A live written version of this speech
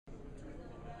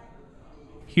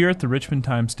Here at the Richmond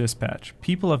Times-Dispatch,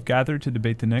 people have gathered to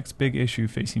debate the next big issue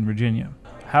facing Virginia.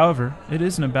 However, it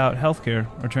isn't about healthcare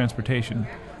or transportation.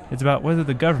 It's about whether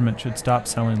the government should stop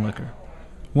selling liquor.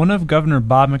 One of Governor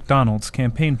Bob McDonnell's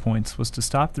campaign points was to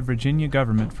stop the Virginia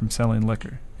government from selling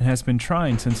liquor, and has been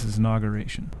trying since his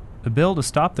inauguration. A bill to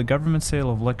stop the government sale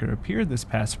of liquor appeared this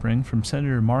past spring from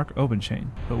Senator Mark Obenshain,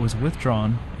 but was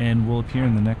withdrawn and will appear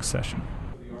in the next session.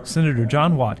 Senator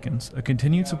John Watkins, a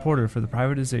continued supporter for the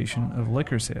privatization of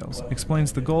liquor sales,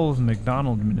 explains the goal of the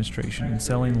McDonnell administration in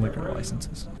selling liquor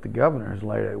licenses. The governor has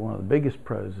laid out one of the biggest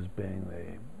pros as being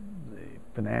the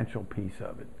financial piece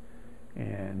of it,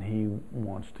 and he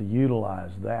wants to utilize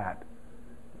that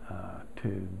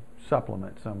to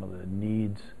supplement some of the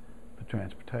needs for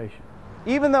transportation.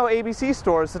 Even though ABC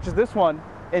stores such as this one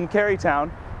in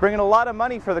Carytown bring in a lot of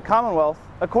money for the Commonwealth,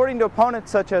 according to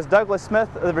opponents such as Douglas Smith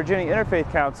of the Virginia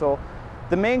Interfaith Council,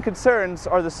 the main concerns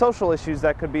are the social issues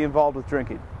that could be involved with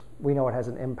drinking. We know it has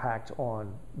an impact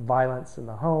on violence in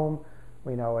the home.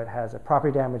 We know it has a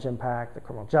property damage impact. The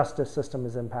criminal justice system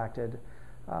is impacted.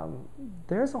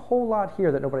 There's a whole lot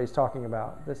here that nobody's talking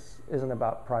about. This isn't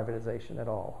about privatization at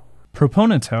all.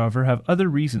 Proponents, however, have other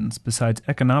reasons besides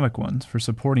economic ones for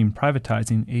supporting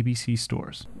privatizing ABC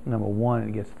stores. Number one,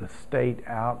 it gets the state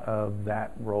out of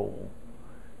that role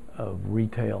of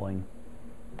retailing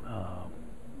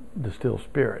distilled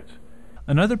spirits.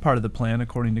 Another part of the plan,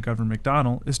 according to Governor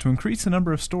McDonnell, is to increase the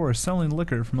number of stores selling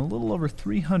liquor from a little over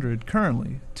 300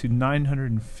 currently to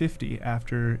 950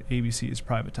 after ABC is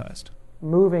privatized.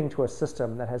 Moving to a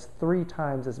system that has 3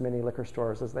 times as many liquor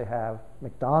stores as they have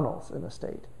McDonald's in the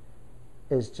state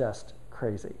is just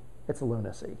crazy. It's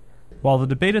lunacy. While the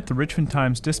debate at the Richmond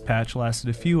Times-Dispatch lasted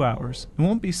a few hours, it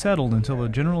won't be settled until the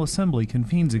General Assembly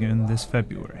convenes again this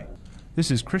February.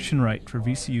 This is Christian Wright for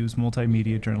VCU's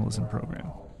Multimedia Journalism Program.